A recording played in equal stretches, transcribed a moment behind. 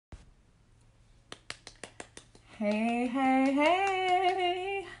Hey, hey,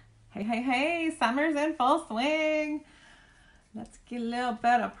 hey. Hey, hey, hey. Summer's in full swing. Let's get a little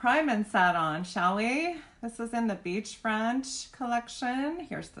bit of prime and set on, shall we? This is in the Beachfront collection.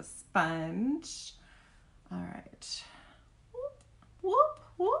 Here's the sponge. All right. Whoop, whoop,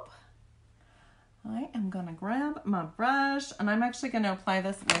 whoop. I am going to grab my brush, and I'm actually going to apply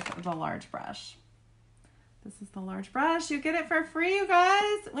this with the large brush. This is the large brush. You get it for free, you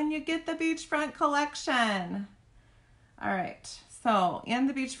guys, when you get the Beachfront collection. All right, so in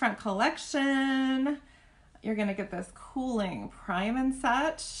the Beachfront collection, you're gonna get this cooling prime and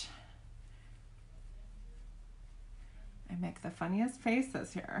set. I make the funniest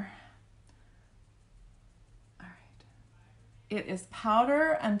faces here. All right. It is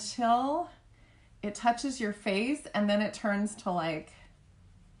powder until it touches your face, and then it turns to like,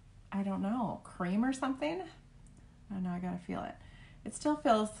 I don't know, cream or something. I don't know, I gotta feel it. It still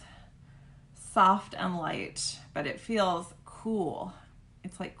feels soft and light, but it feels cool.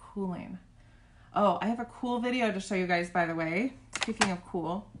 It's like cooling. Oh, I have a cool video to show you guys, by the way. Speaking of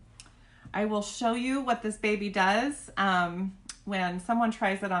cool, I will show you what this baby does when someone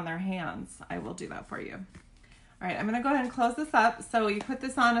tries it on their hands. I will do that for you. All right, I'm gonna go ahead and close this up. So you put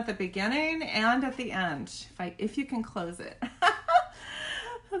this on at the beginning and at the end, if you can close it.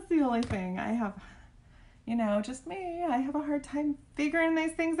 That's the only thing I have, you know, just me. I have a hard time figuring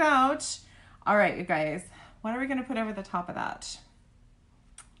these things out. All right, you guys, what are we gonna put over the top of that?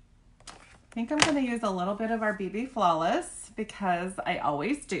 I think I'm gonna use a little bit of our BB Flawless because I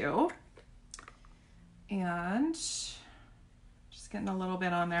always do. And just getting a little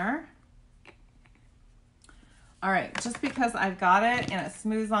bit on there. All right, just because I've got it and it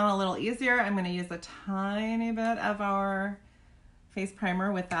smooths on a little easier, I'm gonna use a tiny bit of our face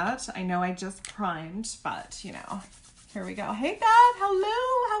primer with that. I know I just primed, but you know, here we go. Hey Beth,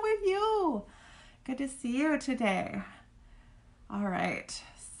 hello, how are you? Good to see you today. All right,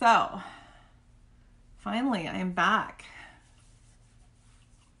 so finally I am back.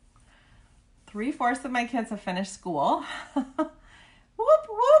 3/4 of my kids have finished school. Whoop,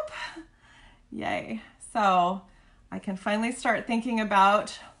 whoop. Yay. So I can finally start thinking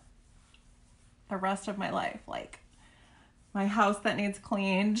about the rest of my life, like my house that needs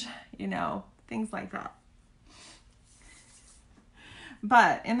cleaned, you know, things like that.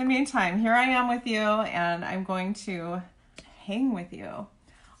 But in the meantime, here I am with you, and I'm going to hang with you. All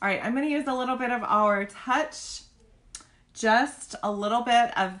right, I'm going to use a little bit of our Touch, just a little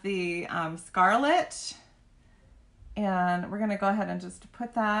bit of the Scarlet, and we're going to go ahead and just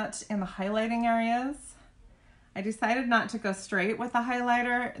put that in the highlighting areas. I decided not to go straight with the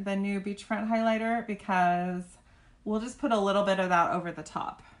highlighter, the new Beachfront highlighter, because we'll just put a little bit of that over the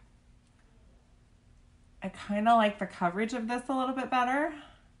top. I kind of like the coverage of this a little bit better.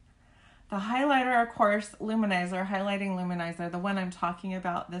 The highlighter, of course, luminizer, highlighting luminizer, the one I'm talking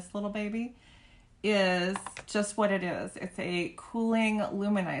about, this little baby, is just what it is. It's a cooling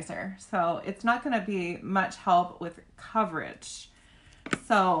luminizer. So it's not going to be much help with coverage.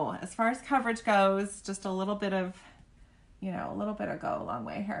 So as far as coverage goes, just a little bit of, you know, a little bit of go a long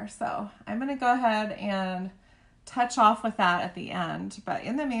way here. So I'm going to go ahead and touch off with that at the end. But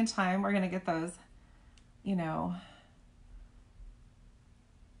in the meantime, we're going to get those, you know,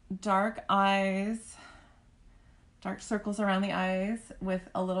 dark eyes, dark circles around the eyes with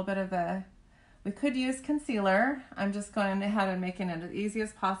a little bit of the, we could use concealer. I'm just going ahead and making it as easy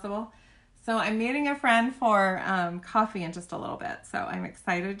as possible. So I'm meeting a friend for coffee in just a little bit. So I'm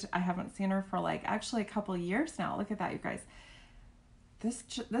excited. I haven't seen her for like actually a couple years now. Look at that, you guys. This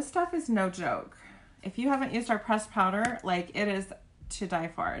stuff is no joke. If you haven't used our pressed powder, like it is to die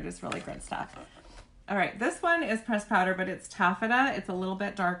for. It is really good stuff. All right, this one is pressed powder, but it's taffeta. It's a little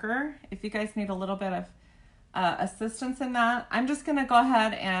bit darker. If you guys need a little bit of assistance in that, I'm just gonna go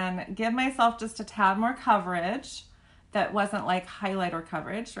ahead and give myself just a tad more coverage that wasn't like highlighter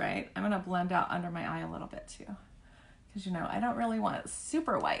coverage, right? I'm gonna blend out under my eye a little bit too, because you know, I don't really want it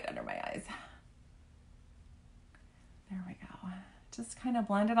super white under my eyes. There we go. Just kind of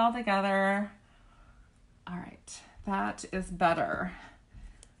blend it all together. All right, that is better.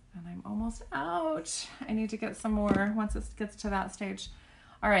 And I'm almost out. I need to get some more once it gets to that stage.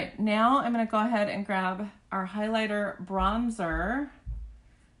 All right, now I'm gonna go ahead and grab our highlighter bronzer,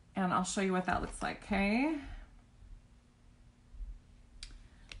 and I'll show you what that looks like, okay?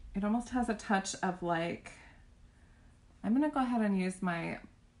 It almost has a touch of like, I'm gonna go ahead and use my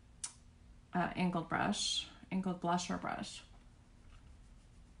angled blusher brush.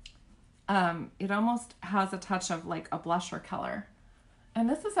 It almost has a touch of like a blusher color. And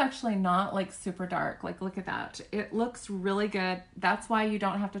this is actually not like super dark. Like, look at that. It looks really good. That's why you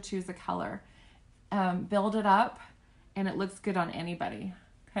don't have to choose a color. build it up, and it looks good on anybody,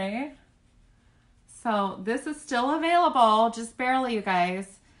 okay? So this is still available, just barely, you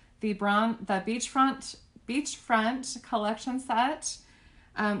guys. The Beachfront collection set.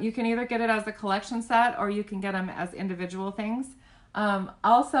 You can either get it as a collection set or you can get them as individual things.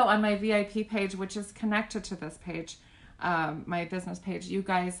 Also on my VIP page, which is connected to this page, my business page, you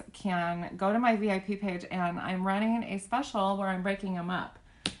guys can go to my VIP page, and I'm running a special where I'm breaking them up.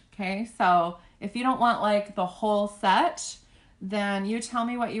 Okay, so if you don't want like the whole set, then you tell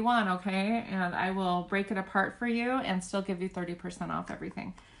me what you want, okay? And I will break it apart for you and still give you 30% off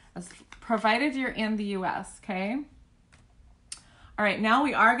everything, provided you're in the US, okay? All right, now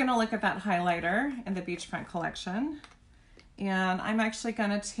we are gonna look at that highlighter in the Beachfront collection. And I'm actually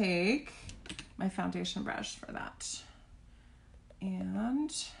gonna take my foundation brush for that.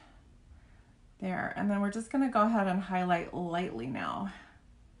 And there, and then we're just gonna go ahead and highlight lightly now.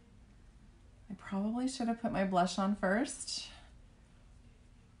 I probably should have put my blush on first.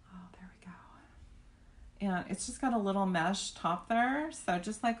 And it's just got a little mesh top there, so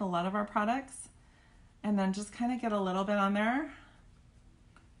just like a lot of our products. And then just kind of get a little bit on there.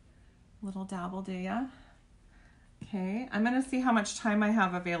 Little dabble, do ya? Okay, I'm gonna see how much time I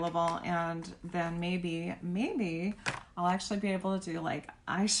have available, and then maybe I'll actually be able to do like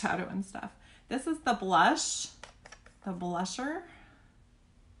eyeshadow and stuff. This is the blush, the blusher.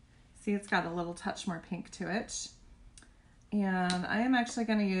 See, it's got a little touch more pink to it. And I am actually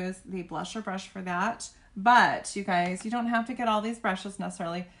gonna use the blusher brush for that. But you guys, you don't have to get all these brushes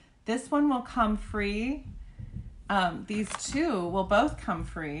necessarily. This one will come free. These two will both come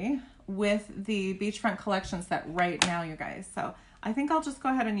free with the Beachfront collection set right now, you guys. So I think I'll just go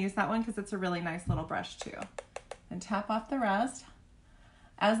ahead and use that one because it's a really nice little brush too. And tap off the rest.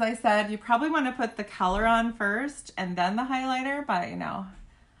 As I said, you probably want to put the color on first and then the highlighter, but you know,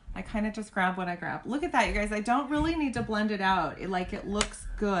 I kind of just grab what I grab. Look at that, you guys. I don't really need to blend it out. It looks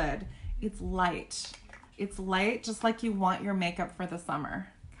good. It's light. It's light, just like you want your makeup for the summer,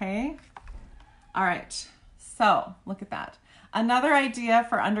 okay? All right, so look at that. Another idea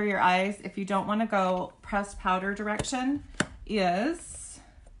for under your eyes, if you don't want to go pressed powder direction, is,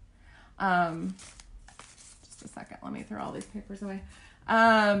 just a second, let me throw all these papers away,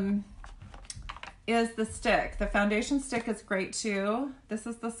 is the stick. The foundation stick is great too. This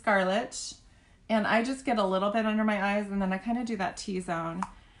is the Scarlet, and I just get a little bit under my eyes, and then I kind of do that T-zone.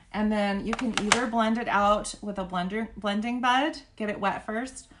 And then you can either blend it out with a blending bud, get it wet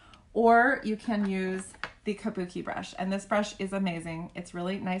first, or you can use the Kabuki brush. And this brush is amazing. It's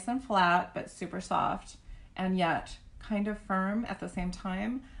really nice and flat, but super soft, and yet kind of firm at the same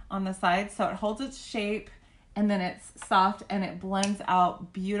time on the side. So it holds its shape, and then it's soft, and it blends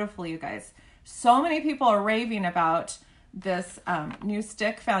out beautifully, you guys. So many people are raving about this new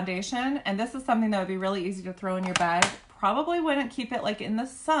stick foundation, and this is something that would be really easy to throw in your bag. Probably wouldn't keep it like in the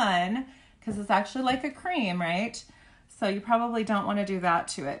sun because it's actually like a cream, right? So you probably don't want to do that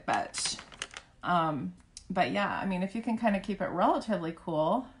to it, but yeah, I mean, if you can kind of keep it relatively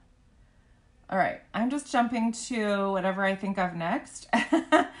cool. All right, I'm just jumping to whatever I think of next,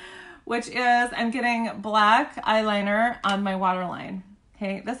 which is I'm getting black eyeliner on my waterline.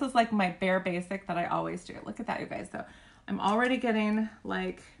 Okay, this is like my bare basic that I always do. Look at that, you guys. So I'm already getting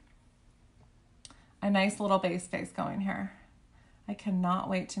like a nice little base face going here. I cannot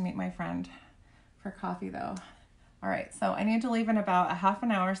wait to meet my friend for coffee though. All right, so I need to leave in about a half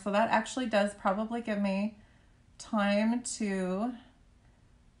an hour. So that actually does probably give me time to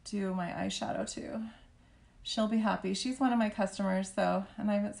do my eyeshadow too. She'll be happy. She's one of my customers, so, and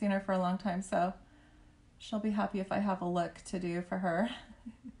I haven't seen her for a long time, so she'll be happy if I have a look to do for her.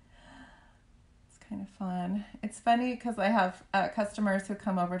 Kind of fun. It's funny because I have customers who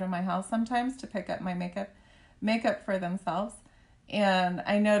come over to my house sometimes to pick up my makeup for themselves, and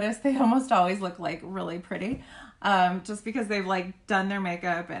I notice they almost always look like really pretty, just because they've like done their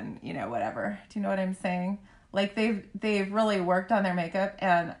makeup and you know whatever. Do you know what I'm saying? Like they've really worked on their makeup,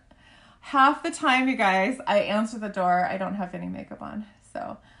 and half the time, you guys, I answer the door, I don't have any makeup on,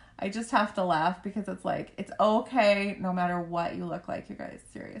 so I just have to laugh because it's like it's okay no matter what you look like, you guys.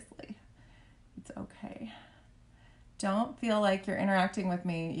 Seriously. It's okay. Don't feel like you're interacting with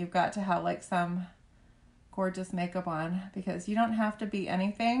me. You've got to have like some gorgeous makeup on because you don't have to be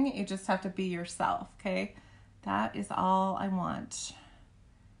anything. You just have to be yourself, okay? That is all I want.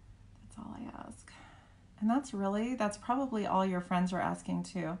 That's all I ask. And that's probably all your friends are asking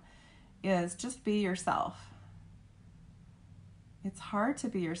too, is just be yourself. It's hard to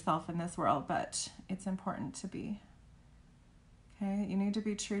be yourself in this world, but it's important to be. Okay? You need to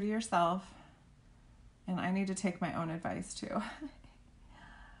be true to yourself. And I need to take my own advice too.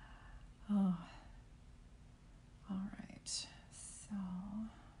 Oh,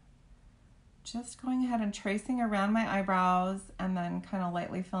 just going ahead and tracing around my eyebrows and then kind of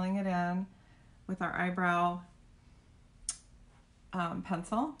lightly filling it in with our eyebrow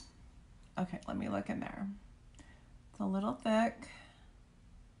pencil. Okay, let me look in there. It's a little thick,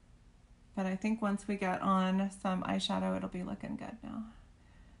 but I think once we get on some eyeshadow, it'll be looking good now.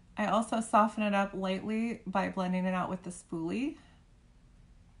 I also soften it up lightly by blending it out with the spoolie.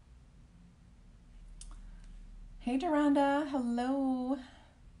 Hey, Duranda, hello.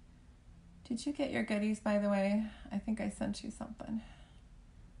 Did you get your goodies, by the way? I think I sent you something.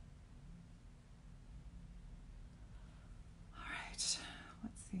 All right,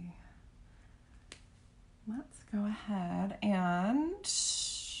 let's see. Let's go ahead and I'm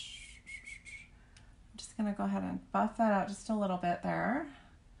just gonna go ahead and buff that out just a little bit there.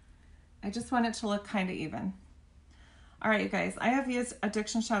 I just want it to look kind of even. All right, you guys, I have used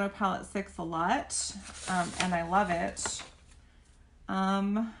Addiction Shadow Palette 6 a lot, and I love it.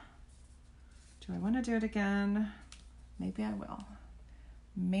 Do I want to do it again? Maybe I will.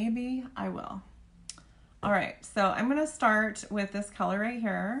 Maybe I will. All right, so I'm going to start with this color right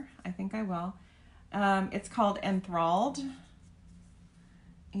here. I think I will. It's called Enthralled.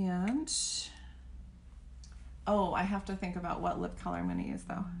 And, oh, I have to think about what lip color I'm going to use,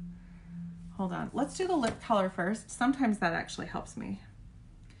 though. Hold on. Let's do the lip color first. Sometimes that actually helps me.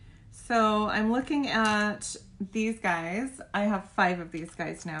 So I'm looking at these guys. I have 5 of these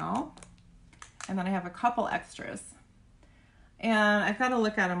guys now. And then I have a couple extras. And I've got to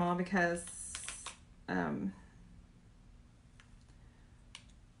look at them all because the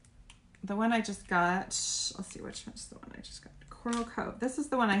one I just got, let's see which one's the one I just got. Coral Cove. This is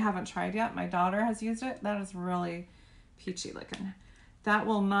the one I haven't tried yet. My daughter has used it. That is really peachy looking. That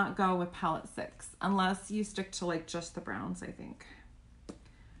will not go with palette 6 unless you stick to like just the browns, I think.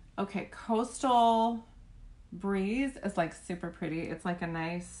 Okay, Coastal Breeze is like super pretty. It's like a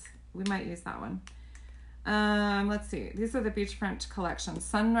nice, we might use that one. Let's see. These are the Beachfront collection.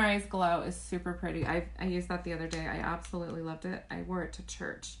 Sunrise Glow is super pretty. I used that the other day. I absolutely loved it. I wore it to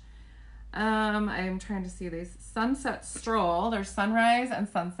church. I'm trying to see these. Sunset Stroll. There's Sunrise and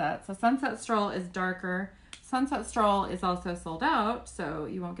Sunset. So Sunset Stroll is darker. Sunset Stroll is also sold out, so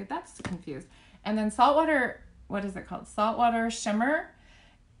you won't get that confused. And then Saltwater, what is it called? Saltwater Shimmer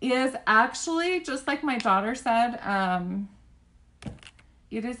is actually, just like my daughter said,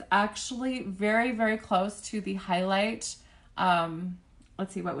 it is actually very, very close to the highlight.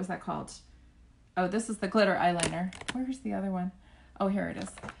 Let's see, what was that called? Oh, this is the glitter eyeliner. Where's the other one? Oh, here it is.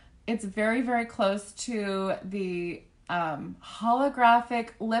 It's very, very close to the holographic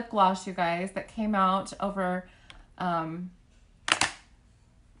lip gloss, you guys, that came out over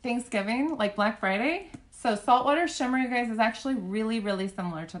Thanksgiving, like Black Friday. So Saltwater Shimmer, you guys, is actually really, really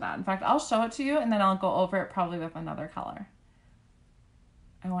similar to that. In fact, I'll show it to you and then I'll go over it probably with another color.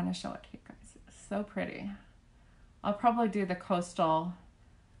 I want to show it to you guys. It's so pretty. I'll probably do the Coastal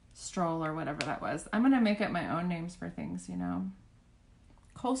Stroll or whatever that was. I'm going to make up my own names for things, you know.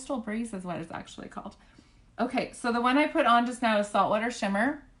 Coastal Breeze is what it's actually called. Okay, so the one I put on just now is Saltwater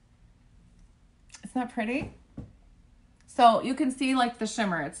Shimmer. Isn't that pretty? So you can see like the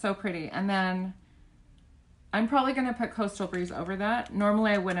shimmer. It's so pretty. And then I'm probably going to put Coastal Breeze over that.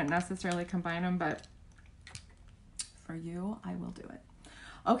 Normally I wouldn't necessarily combine them, but for you, I will do it.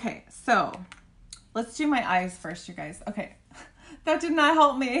 Okay, so let's do my eyes first, you guys. Okay, that did not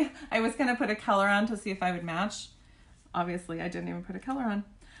help me. I was going to put a color on to see if I would match. Obviously, I didn't even put a color on.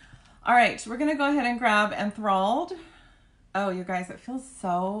 All right, we're going to go ahead and grab Enthralled. Oh, you guys, it feels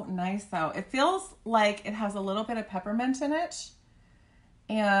so nice, though. It feels like it has a little bit of peppermint in it.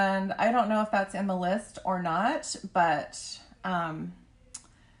 And I don't know if that's in the list or not, but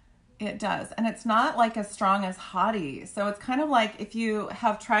it does. And it's not like as strong as Hottie. So it's kind of like if you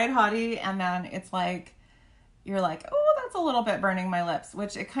have tried Hottie and then it's like, you're like, oh, that's a little bit burning my lips,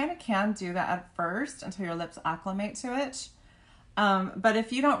 which it kind of can do that at first until your lips acclimate to it. But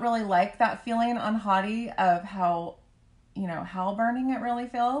if you don't really like that feeling on Hottie of how, you know, how burning it really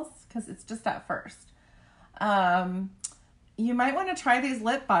feels, because it's just at first, you might want to try these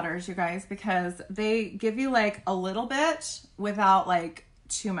lip butters, you guys, because they give you like a little bit without like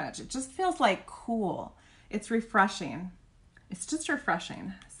too much. It just feels like cool. It's refreshing. It's just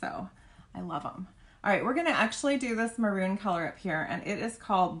refreshing. So I love them. All right, we're going to actually do this maroon color up here, and it is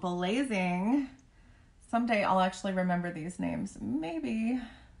called Blazing. Someday I'll actually remember these names. Maybe.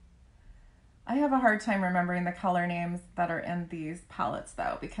 I have a hard time remembering the color names that are in these palettes,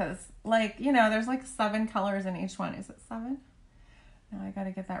 though, because, like, you know, there's like 7 colors in each one. Is it 7? No, I got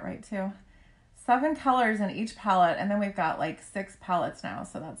to get that right, too. 7 colors in each palette, and then we've got like 6 palettes now,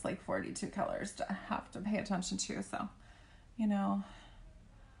 so that's like 42 colors to have to pay attention to. So, you know,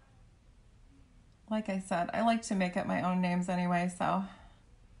 like I said, I like to make up my own names anyway, so.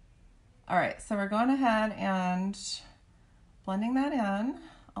 All right, so we're going ahead and blending that in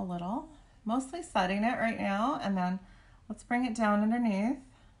a little, mostly setting it right now, and then let's bring it down underneath.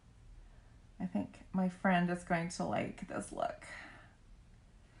 I think my friend is going to like this look.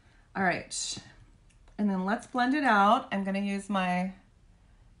 All right, and then let's blend it out. I'm gonna use my,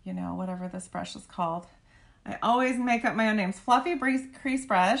 you know, whatever this brush is called. I always make up my own names. Fluffy Crease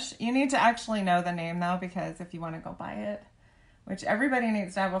Brush. You need to actually know the name though, because if you want to go buy it, which everybody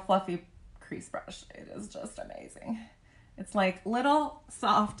needs to have a fluffy crease brush. It is just amazing. It's like little,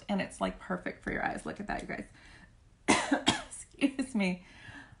 soft, and it's like perfect for your eyes. Look at that, you guys. Excuse me.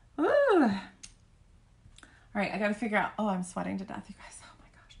 Ooh. All right, I got to figure out. Oh, I'm sweating to death, you guys. Oh my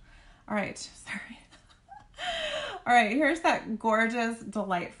gosh. All right, sorry. All right, here's that gorgeous,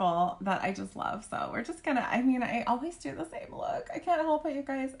 delightful that I just love. So we're just gonna, I mean, I always do the same look. I can't help it, you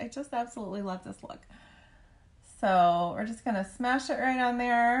guys. I just absolutely love this look. So we're just gonna smash it right on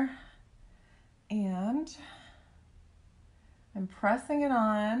there. And I'm pressing it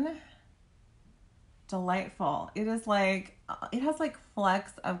on. Delightful. It is like, it has like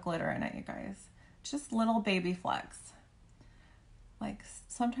flecks of glitter in it, you guys. Just little baby flecks. Like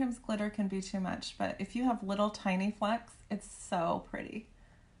sometimes glitter can be too much, but if you have little tiny flecks, it's so pretty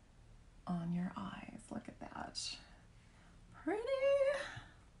on your eyes. Look at that. Pretty.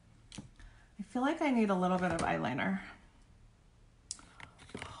 I feel like I need a little bit of eyeliner.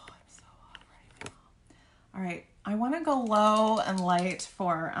 Oh, I'm so hot right now. All right, I want to go low and light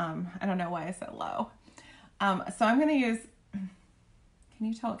for, I don't know why I said low. So I'm going to use, can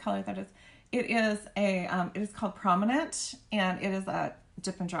you tell what color that is? It is a, it is called Prominent, and it is a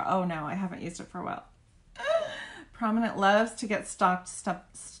dip and draw. Oh no, I haven't used it for a while. Prominent loves to get stopped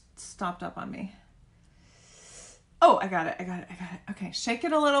up on me. Oh, I got it. Okay, shake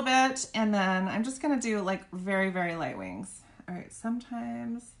it a little bit, and then I'm just gonna do like very, very light wings. All right,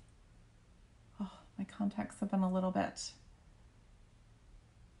 sometimes, oh, my contacts have been a little bit.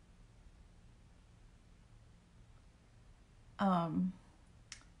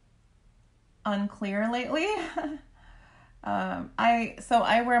 Unclear lately.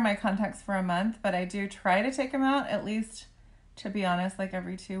 I wear my contacts for a month, but I do try to take them out at least, to be honest, like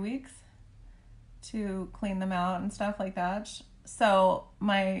every 2 weeks to clean them out and stuff like that. So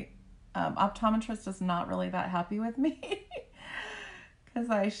my optometrist is not really that happy with me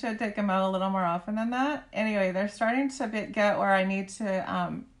because I should take them out a little more often than that. Anyway, they're starting to get where I need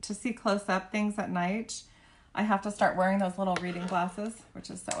to see close up things at night. I have to start wearing those little reading glasses,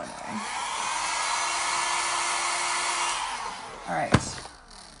 which is so annoying. All right,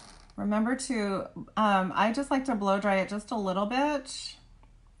 remember to, I just like to blow dry it just a little bit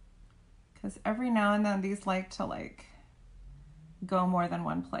because every now and then these like to like go more than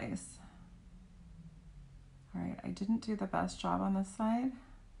one place. All right, I didn't do the best job on this side,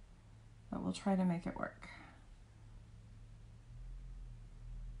 but we'll try to make it work.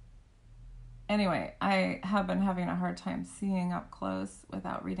 Anyway, I have been having a hard time seeing up close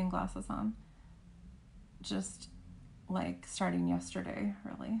without reading glasses on. Just like starting yesterday,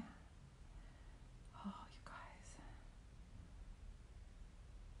 really. Oh, you guys.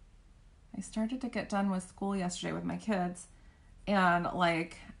 I started to get done with school yesterday with my kids, and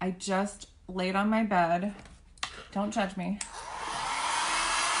like I just laid on my bed. Don't judge me.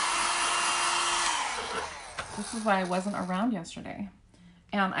 This is why I wasn't around yesterday.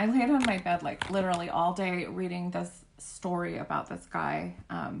 And I laid on my bed like literally all day reading this story about this guy.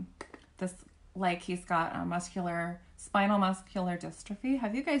 This, like, he's got a spinal muscular dystrophy.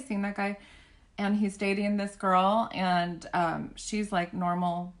 Have you guys seen that guy? And he's dating this girl, and she's like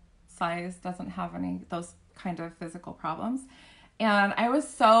normal size, doesn't have any those kind of physical problems. And I was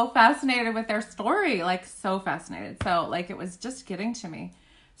so fascinated with their story, like so fascinated. So like it was just getting to me.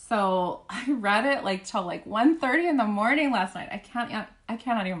 So I read it like till like 1:30 in the morning last night. I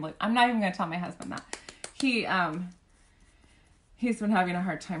cannot even believe. I'm not even gonna tell my husband that. He's been having a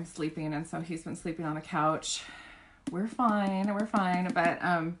hard time sleeping, and so he's been sleeping on the couch. We're fine, but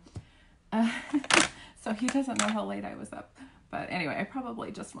so he doesn't know how late I was up. But anyway, I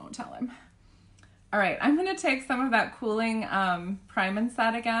probably just won't tell him. All right, I'm gonna take some of that cooling Prime and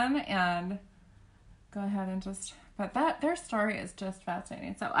Set again and go ahead and just, but their story is just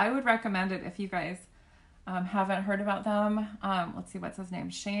fascinating. So I would recommend it if you guys haven't heard about them. Let's see, what's his name?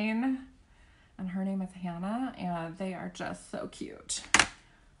 Shane, and her name is Hannah, and they are just so cute.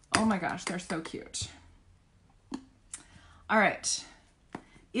 Oh my gosh, they're so cute. All right,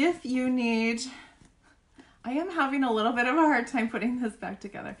 if you need, I am having a little bit of a hard time putting this back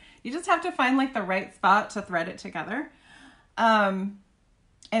together. You just have to find like the right spot to thread it together.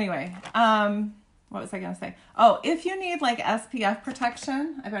 Anyway, what was I going to say? Oh, if you need like SPF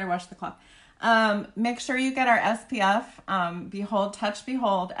protection, I better watch the clock. Make sure you get our SPF, Behold, Touch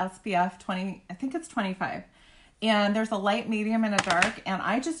Behold SPF 20, I think it's 25. And there's a light, medium, and a dark. And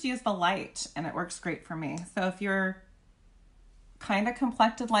I just use the light and it works great for me. So if you're kind of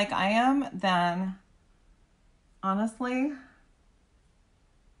complected like I am, then honestly,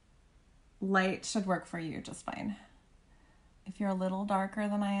 light should work for you just fine. If you're a little darker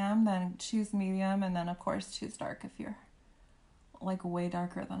than I am, then choose medium, and then of course choose dark if you're like way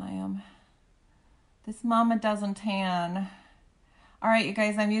darker than I am. This mama doesn't tan. All right, you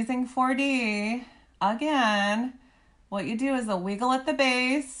guys, I'm using 4D again. What you do is a wiggle at the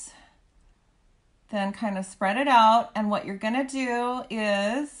base, then kind of spread it out. And what you're gonna do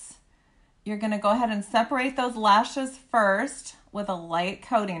is you're gonna go ahead and separate those lashes first with a light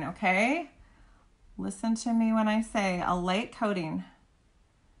coating, okay? Listen to me when I say a light coating.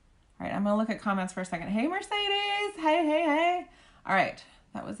 All right, I'm gonna look at comments for a second. Hey, Mercedes, hey. All right,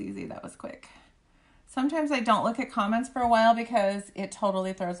 that was easy, that was quick. Sometimes I don't look at comments for a while because it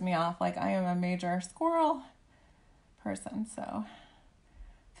totally throws me off. Like I am a major squirrel person, so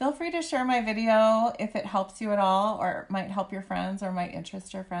feel free to share my video if it helps you at all, or might help your friends, or might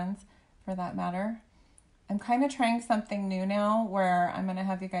interest your friends for that matter. I'm kind of trying something new now where I'm going to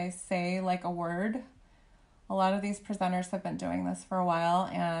have you guys say like a word. A lot of these presenters have been doing this for a while,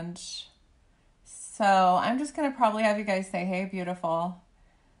 and so I'm just going to probably have you guys say, hey, beautiful.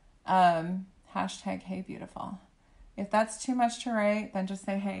 Hashtag, hey, beautiful. If that's too much to write, then just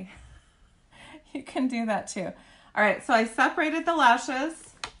say, hey. You can do that too. All right, so I separated the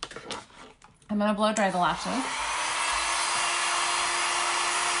lashes. I'm going to blow dry the lashes.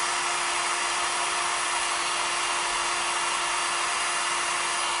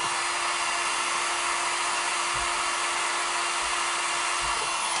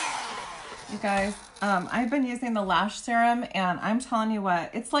 You guys, I've been using the lash serum, and I'm telling you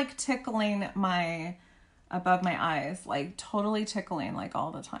what, it's like tickling above my eyes, like totally tickling, like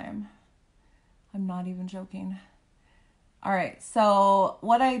all the time. I'm not even joking. All right, so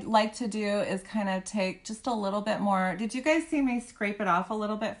what I like to do is kind of take just a little bit more. Did you guys see me scrape it off a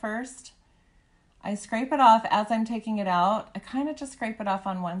little bit first? I scrape it off as I'm taking it out. I kind of just scrape it off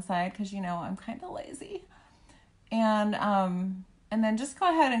on one side because, you know, I'm kind of lazy. And then just go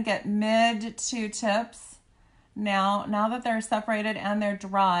ahead and get mid to tips. Now that they're separated and they're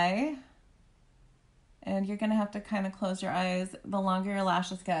dry, and you're gonna have to kind of close your eyes the longer your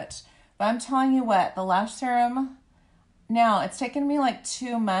lashes get. But I'm telling you what, the lash serum, now it's taken me like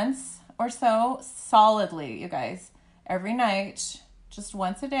 2 months or so solidly, you guys. Every night, just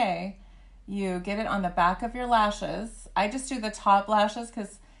once a day, you get it on the back of your lashes. I just do the top lashes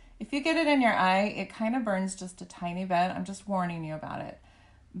because if you get it in your eye, it kind of burns just a tiny bit. I'm just warning you about it.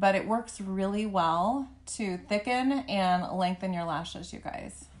 But it works really well to thicken and lengthen your lashes, you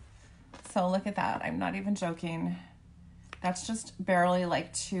guys. So look at that. I'm not even joking. That's just barely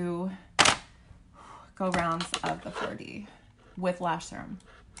like 2 go rounds of the 4D with lash serum.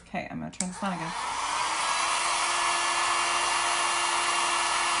 Okay, I'm going to turn this on again.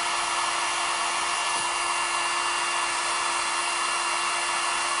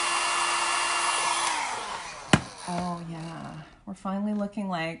 Oh yeah, we're finally looking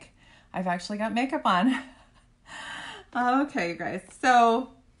like I've actually got makeup on. Okay, you guys,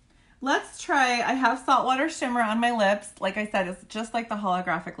 so let's try. I have Saltwater Shimmer on my lips. Like I said, it's just like the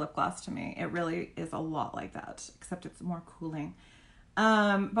holographic lip gloss to me. It really is a lot like that, except it's more cooling.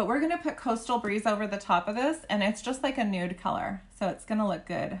 But we're gonna put Coastal Breeze over the top of this, and it's just like a nude color, so it's gonna look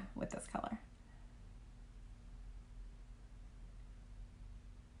good with this color.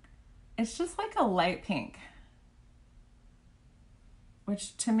 It's just like a light pink,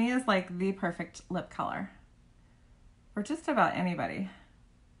 which to me is like the perfect lip color for just about anybody.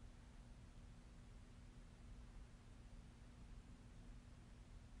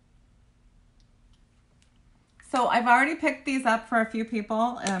 So I've already picked these up for a few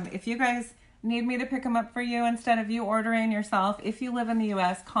people. If you guys need me to pick them up for you instead of you ordering yourself, if you live in the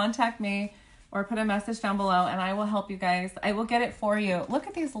US, contact me or put a message down below and I will help you guys. I will get it for you. Look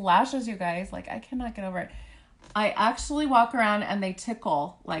at these lashes, you guys. Like, I cannot get over it. I actually walk around and they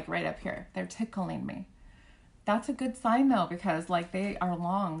tickle, like right up here. They're tickling me. That's a good sign though, because like they are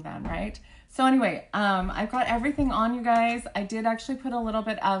long then, right? So anyway, I've got everything on, you guys. I did actually put a little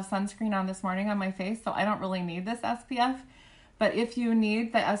bit of sunscreen on this morning on my face, so I don't really need this SPF. But if you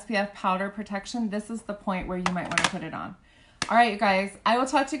need the SPF powder protection, this is the point where you might want to put it on. All right, you guys, I will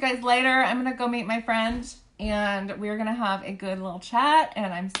talk to you guys later. I'm going to go meet my friend and we're going to have a good little chat,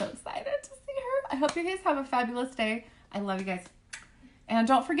 and I'm so excited to see her. I hope you guys have a fabulous day. I love you guys. And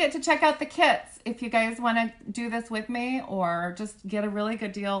don't forget to check out the kits if you guys want to do this with me or just get a really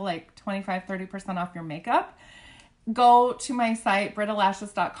good deal, like 25-30% off your makeup. Go to my site,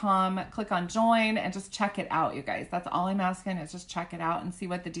 brittalashes.com, click on join, and just check it out, you guys. That's all I'm asking is just check it out and see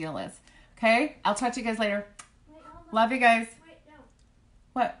what the deal is. Okay? I'll talk to you guys later. Love you guys.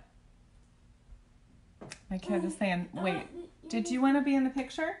 What? My kid is saying, wait, did you want to be in the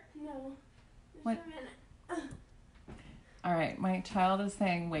picture? No. What? All right, my child is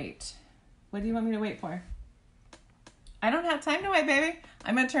saying wait. What do you want me to wait for? I don't have time to wait, baby.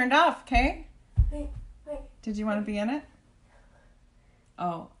 I'm going to turn it off, okay? Wait. Did you want to be in it?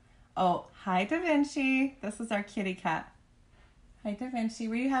 Oh, hi, Da Vinci. This is our kitty cat. Hi, Da Vinci.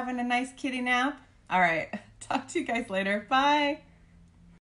 Were you having a nice kitty nap? All right. Talk to you guys later. Bye.